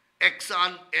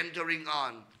Exxon entering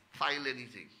on file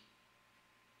anything.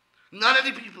 None of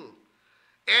the people.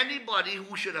 Anybody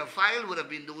who should have filed would have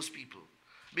been those people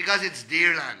because it's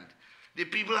their land. The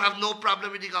people have no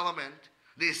problem with the government.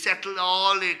 They settled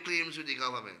all their claims with the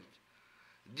government.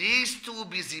 These two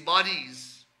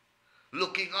busybodies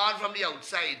looking on from the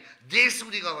outside, they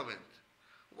sue the government.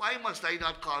 Why must I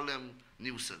not call them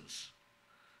nuisance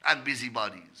and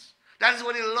busybodies? That is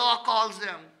what the law calls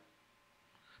them.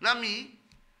 Not me.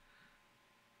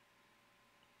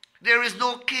 There is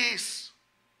no case.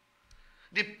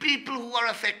 The people who are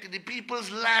affected, the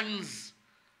people's lands,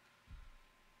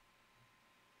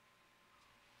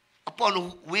 upon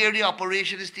where the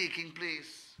operation is taking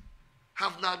place,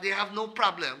 they have no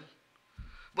problem.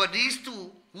 But these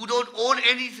two, who don't own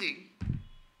anything,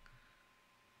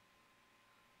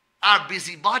 are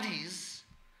busybodies,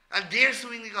 and they're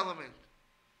suing the government.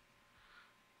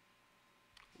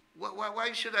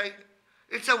 Why should I?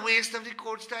 It's a waste of the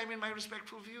court's time, in my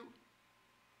respectful view.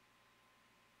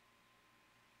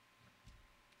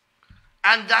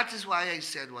 And that is why I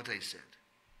said what I said.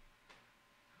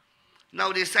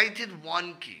 Now, they cited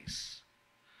one case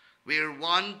where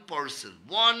one person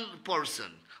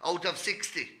out of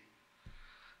 60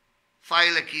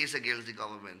 filed a case against the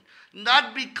government.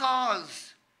 Not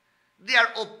because they are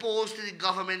opposed to the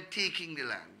government taking the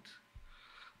land,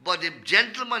 but the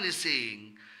gentleman is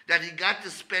saying that he got to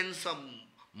spend some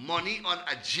money on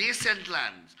adjacent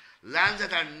lands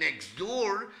that are next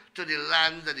door to the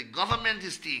land that the government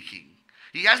is taking.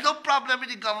 He has no problem with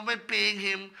the government paying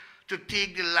him to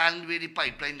take the land where the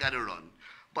pipeline got to run.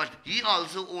 But he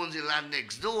also owns the land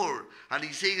next door. And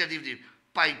he's saying that if the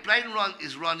pipeline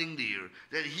is running there,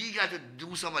 then he got to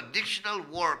do some additional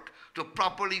work to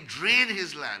properly drain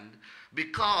his land,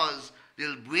 because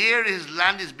where his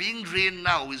land is being drained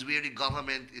now is where the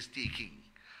government is taking.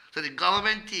 So the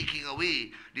government taking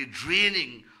away the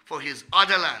draining for his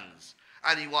other lands,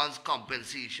 and he wants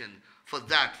compensation for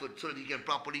that, so that he can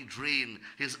properly drain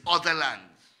his other lands.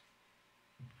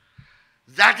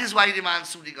 That is why the man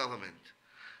sued the government.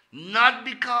 Not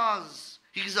because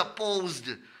he's opposed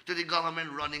to the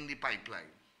government running the pipeline.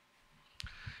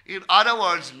 In other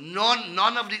words,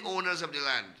 none of the owners of the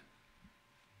land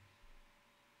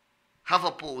have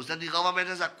opposed, and the government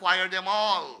has acquired them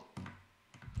all.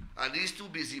 And these two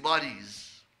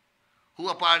busybodies, who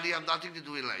apparently have nothing to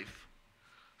do in life,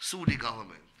 sue the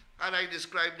government. And I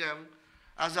describe them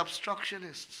as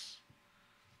obstructionists.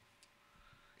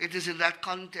 It is in that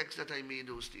context that I made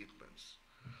those statements.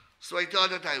 So I thought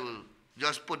that I will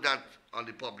just put that on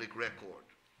the public record.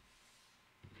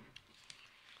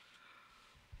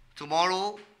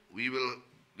 Tomorrow,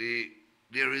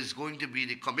 there is going to be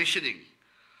the commissioning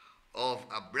of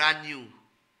a brand new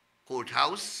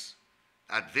courthouse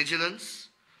at Vigilance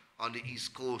on the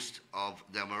east coast of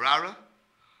Demerara.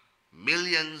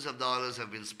 Millions of dollars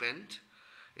have been spent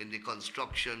in the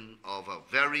construction of a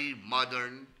very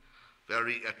modern,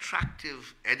 very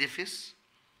attractive edifice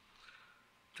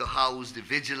to house the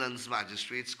Vigilance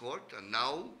Magistrates Court. And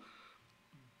now,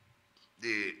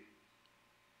 the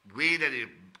way that the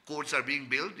courts are being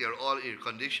built, they are all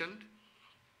air-conditioned.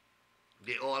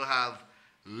 They all have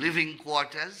living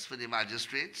quarters for the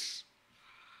magistrates.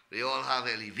 They all have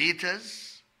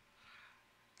elevators.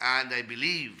 And I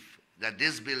believe that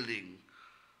this building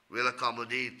will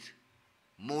accommodate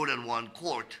more than one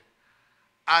court,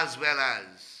 as well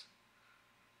as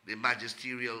the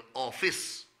magisterial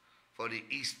office for the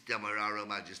East Demerara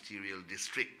Magisterial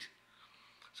District.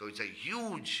 So it's a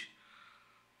huge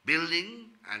building,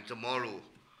 and tomorrow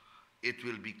it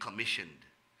will be commissioned.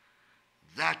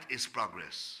 That is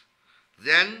progress.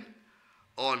 Then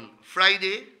on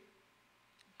Friday,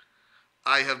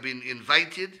 I have been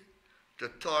invited to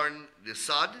turn the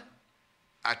sod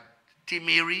at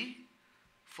Timeri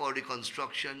for the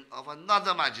construction of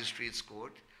another magistrates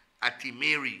court at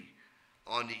Timeri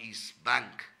on the east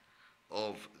bank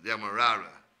of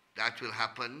Demerara. That will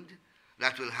happen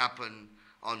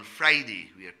on Friday.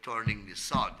 We are turning the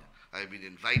sod. I have been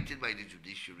invited by the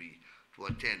judiciary to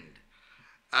attend.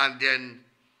 And then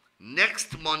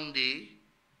next Monday,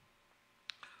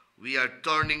 we are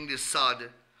turning the sod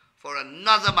for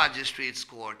another magistrates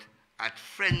court at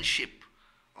Friendship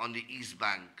on the east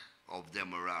bank of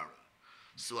Demerara.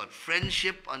 So at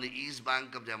Friendship on the east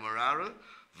bank of Demerara,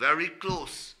 very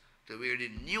close to where the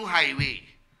new highway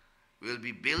will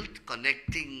be built,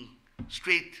 connecting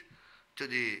straight to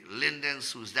the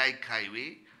Linden-Soesdijk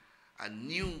Highway, a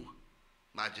new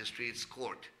magistrates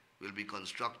court will be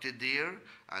constructed there,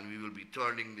 and we will be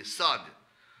turning the sod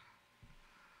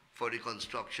for the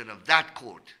construction of that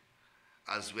court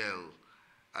as well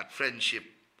at Friendship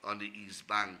on the east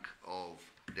bank of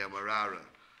Demerara.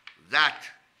 That,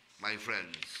 my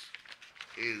friends,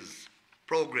 is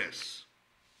progress.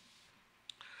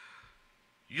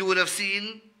 You would have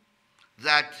seen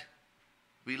that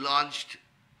we launched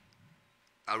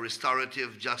a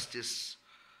restorative justice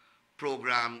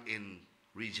program in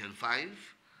Region 5,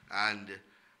 and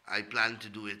I plan to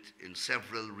do it in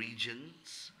several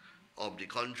regions of the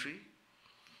country.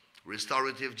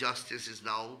 Restorative justice is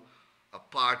now a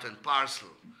part and parcel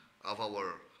of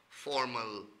our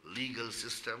formal legal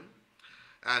system,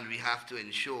 and we have to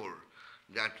ensure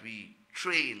that we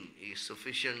train a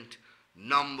sufficient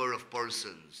number of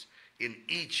persons in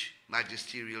each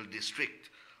magisterial district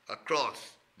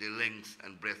across the length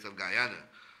and breadth of Guyana,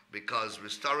 because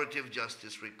restorative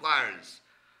justice requires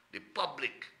the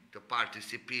public to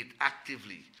participate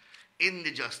actively in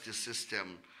the justice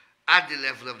system at the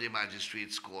level of the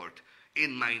magistrates' court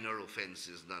in minor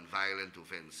offenses, non-violent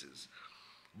offenses.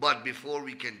 But before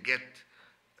we can get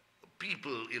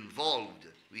people involved,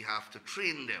 we have to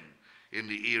train them in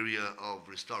the area of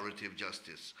restorative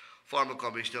justice. Former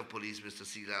Commissioner of Police, Mr.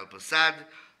 Silal Prasad,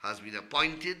 has been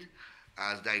appointed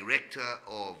as Director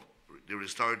of the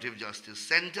Restorative Justice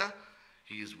Center.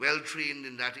 He is well trained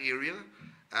in that area,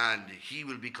 and he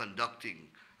will be conducting,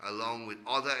 along with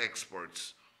other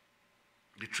experts,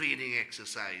 the training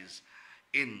exercise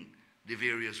in the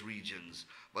various regions.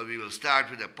 But we will start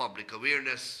with a public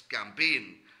awareness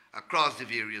campaign across the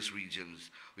various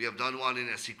regions. We have done one in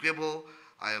Essequibo.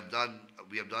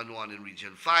 We have done one in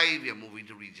Region 5. We are moving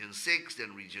to Region 6,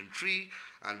 then Region 3,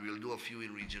 and we'll do a few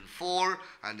in Region 4,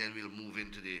 and then we'll move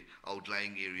into the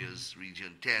outlying areas,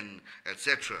 Region 10,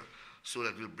 etc., so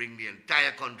that we'll bring the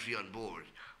entire country on board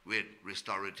with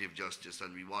restorative justice.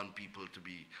 And we want people to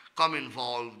become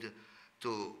involved,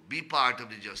 to be part of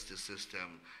the justice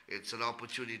system. It's an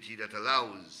opportunity that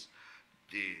allows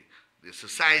the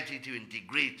society to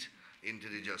integrate into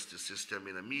the justice system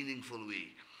in a meaningful way.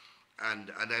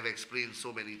 And I've explained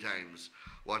so many times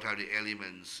what are the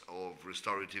elements of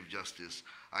restorative justice.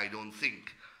 I don't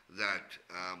think that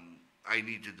I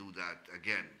need to do that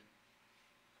again.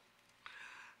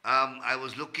 I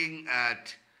was looking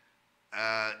at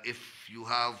if you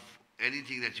have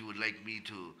anything that you would like me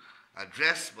to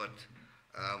address, but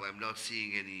I'm not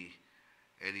seeing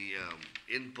any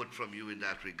input from you in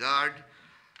that regard.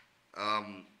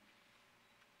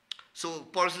 So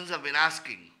persons have been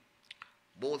asking,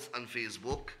 both on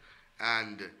Facebook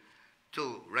and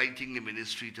to writing the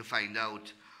ministry, to find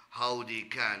out how they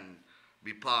can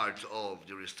be part of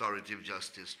the restorative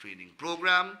justice training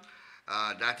program.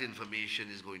 That information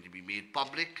is going to be made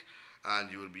public,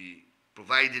 and you will be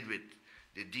provided with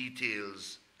the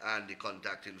details and the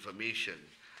contact information.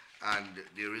 And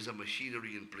there is a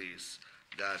machinery in place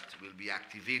that will be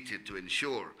activated to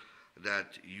ensure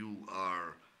that you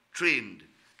are trained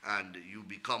and you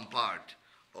become part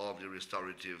of the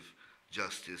restorative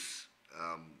justice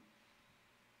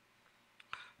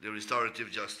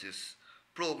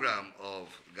program of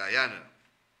Guyana.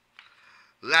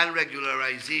 Land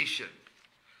regularization.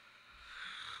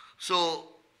 So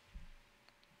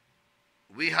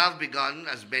we have begun,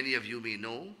 as many of you may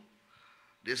know,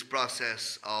 this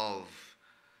process of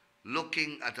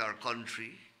looking at our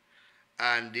country,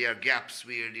 and there are gaps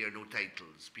where there are no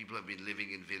titles. People have been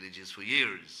living in villages for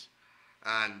years,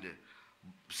 and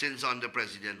since under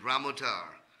President Ramotar,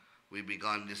 we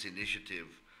began this initiative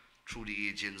through the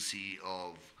agency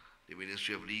of the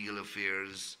Ministry of Legal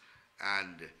Affairs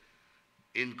and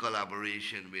in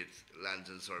collaboration with Lands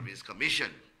and Surveys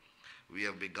Commission. We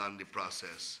have begun the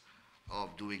process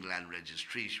of doing land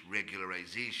registration,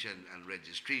 regularization and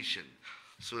registration,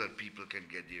 so that people can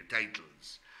get their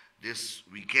titles. This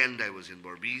weekend I was in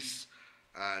Berbice,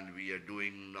 and we are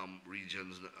doing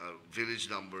village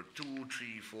number 2,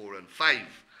 3, 4, and 5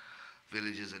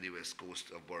 villages on the west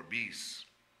coast of Berbice.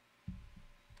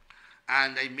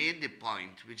 And I made the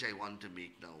point, which I want to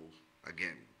make now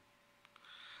again,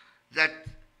 that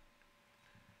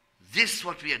this,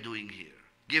 what we are doing here,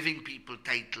 giving people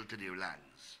title to their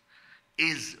lands,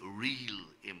 is real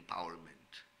empowerment.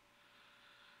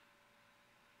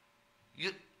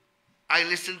 I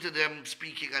listened to them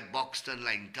speaking at Buxton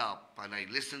Line Top, and I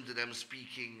listened to them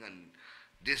speaking on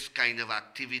this kind of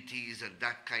activities and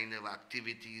that kind of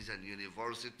activities, and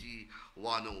University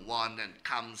 101 and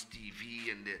CAMS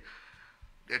TV, and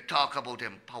they talk about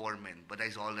empowerment, but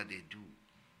that's all that they do.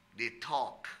 They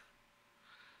talk.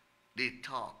 They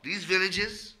talk. These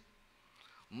villages,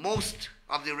 most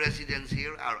of the residents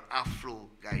here are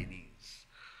Afro-Guyanese.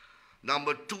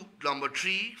 Number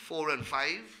 3, 4, and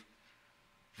 5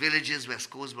 villages West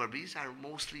Coast Berbice are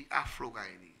mostly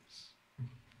Afro-Guyanese.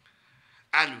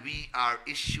 And we are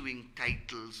issuing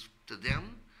titles to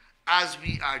them as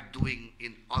we are doing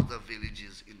in other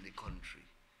villages in the country.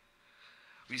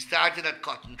 We started at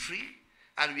Cotton Tree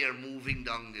and we are moving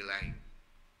down the line.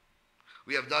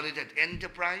 We have done it at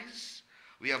Enterprise.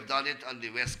 We have done it on the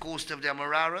west coast of the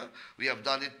Amarara. We are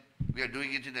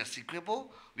doing it in Essequibo.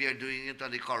 We are doing it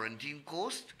on the Quarantine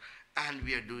Coast. And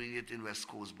we are doing it in West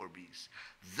Coast Berbice.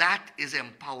 That is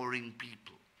empowering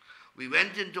people. We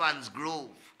went into Anne's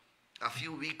Grove a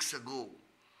few weeks ago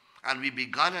and we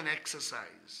began an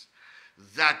exercise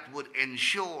that would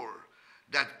ensure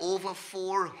that over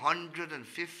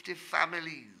 450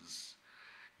 families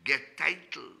get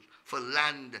title for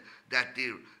land that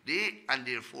they and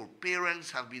their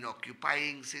foreparents have been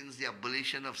occupying since the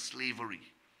abolition of slavery.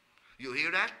 You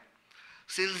hear that?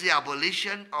 Since the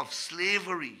abolition of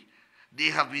slavery, they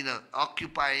have been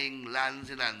occupying lands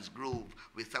in Anne's Grove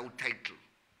without title.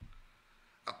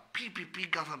 A PPP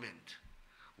government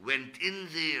went in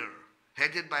there,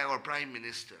 headed by our Prime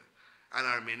Minister and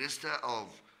our Minister of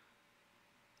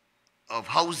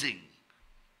Housing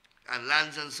and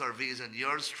Lands and Surveys and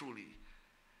yours truly,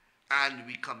 and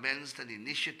we commenced an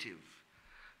initiative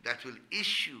that will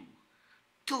issue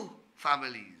to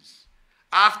families.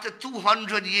 After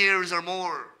 200 years or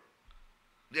more,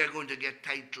 they're going to get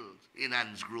titles in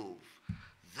Anne's Grove.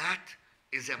 That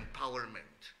is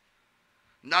empowerment.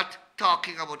 Not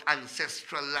talking about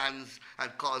ancestral lands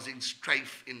and causing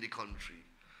strife in the country.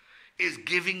 Is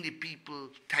giving the people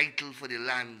title for the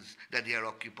lands that they are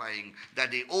occupying,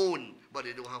 that they own, but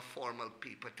they don't have formal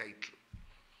paper title.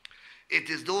 It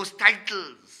is those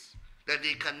titles that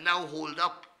they can now hold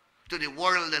up to the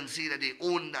world and say that they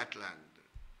own that land.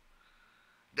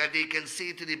 That they can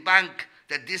say to the bank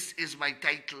that this is my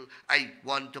title, I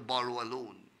want to borrow a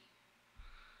loan.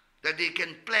 That they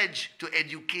can pledge to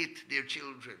educate their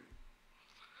children.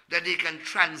 That they can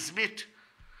transmit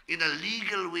in a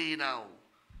legal way now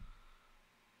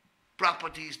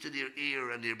properties to their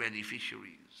heir and their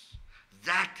beneficiaries.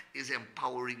 That is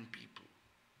empowering people.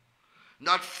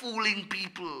 Not fooling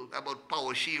people about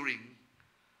power sharing.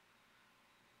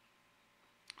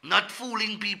 Not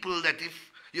fooling people that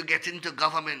if you get into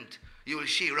government, you will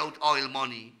share out oil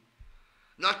money.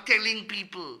 Not telling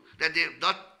people that they're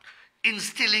not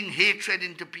instilling hatred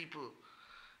into people,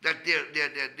 that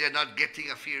they're not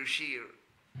getting a fair share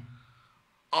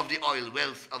of the oil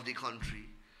wealth of the country,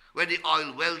 where the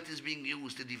oil wealth is being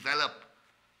used to develop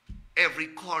every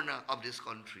corner of this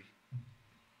country.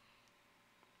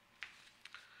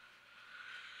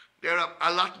 There are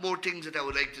a lot more things that I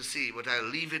would like to say, but I'll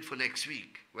leave it for next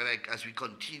week as we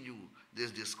continue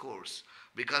this discourse.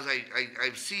 Because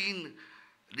I've seen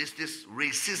this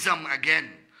racism again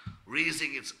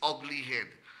raising its ugly head.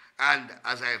 And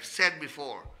as I have said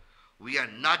before, we are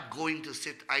not going to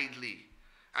sit idly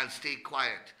and stay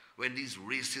quiet when this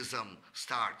racism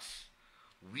starts.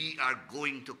 We are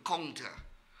going to counter,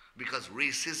 because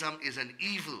racism is an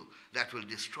evil that will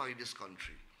destroy this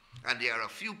country. And there are a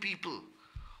few people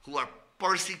who are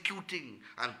persecuting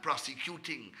and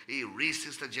prosecuting a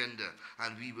racist agenda,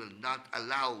 and we will not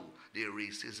allow their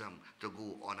racism to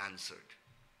go unanswered.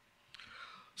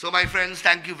 So my friends,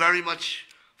 thank you very much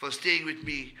for staying with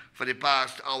me for the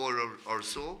past hour or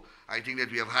so. I think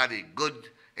that we have had a good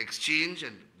exchange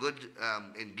and good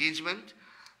engagement.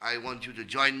 I want you to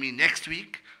join me next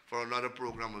week for another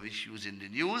program of Issues in the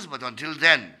News. But until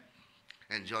then,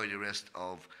 enjoy the rest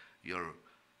of your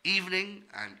evening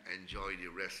and enjoy the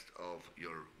rest of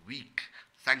your week.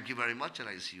 Thank you very much, and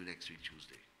I'll see you next week,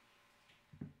 Tuesday.